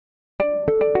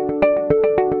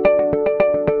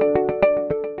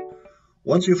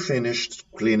Once you've finished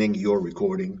cleaning your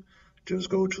recording, just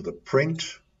go to the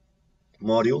print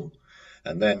module,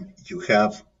 and then you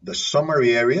have the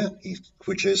summary area,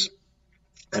 which is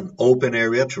an open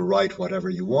area to write whatever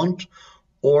you want,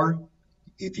 or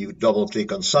if you double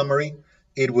click on summary,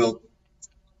 it will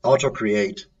auto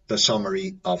create the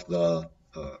summary of the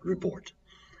report.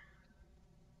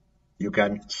 You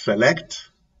can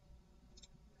select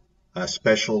a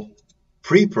special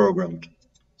pre-programmed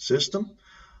system,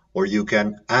 or you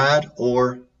can add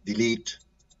or delete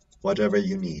whatever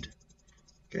you need.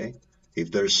 Okay,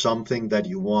 if there's something that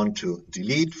you want to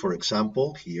delete, for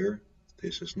example, here,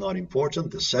 this is not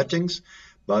important, the settings,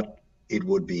 but it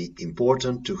would be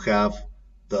important to have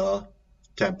the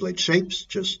template shapes.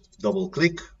 Just double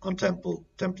click on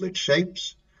template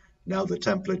shapes. Now the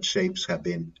template shapes have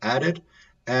been added,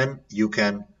 and you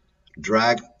can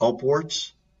drag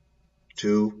upwards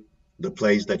to the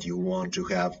place that you want to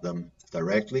have them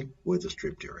directly with the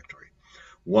strip directory.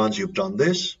 Once you've done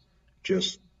this,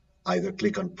 just either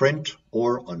click on print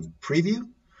or on preview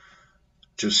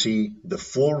to see the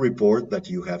full report that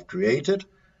you have created.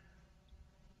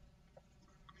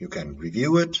 You can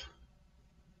review it.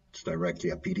 It's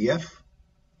directly a PDF.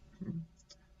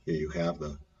 Here you have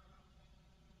the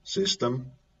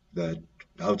system, that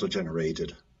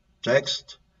auto-generated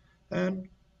text, and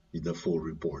the full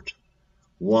report.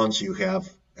 Once you have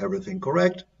everything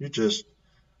correct, you just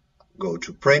go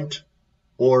to print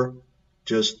or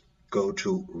just go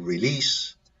to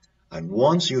release. And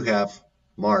once you have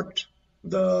marked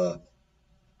the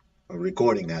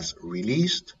recording as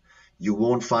released, you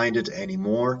won't find it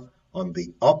anymore on the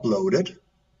uploaded.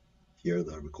 Here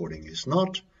the recording is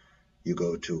not. You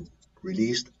go to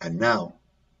released, and now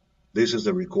this is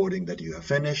the recording that you have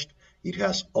finished. It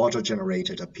has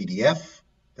auto-generated a PDF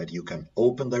that you can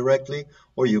open directly,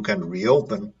 or you can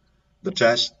reopen the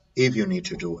test if you need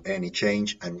to do any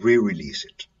change and re-release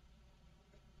it.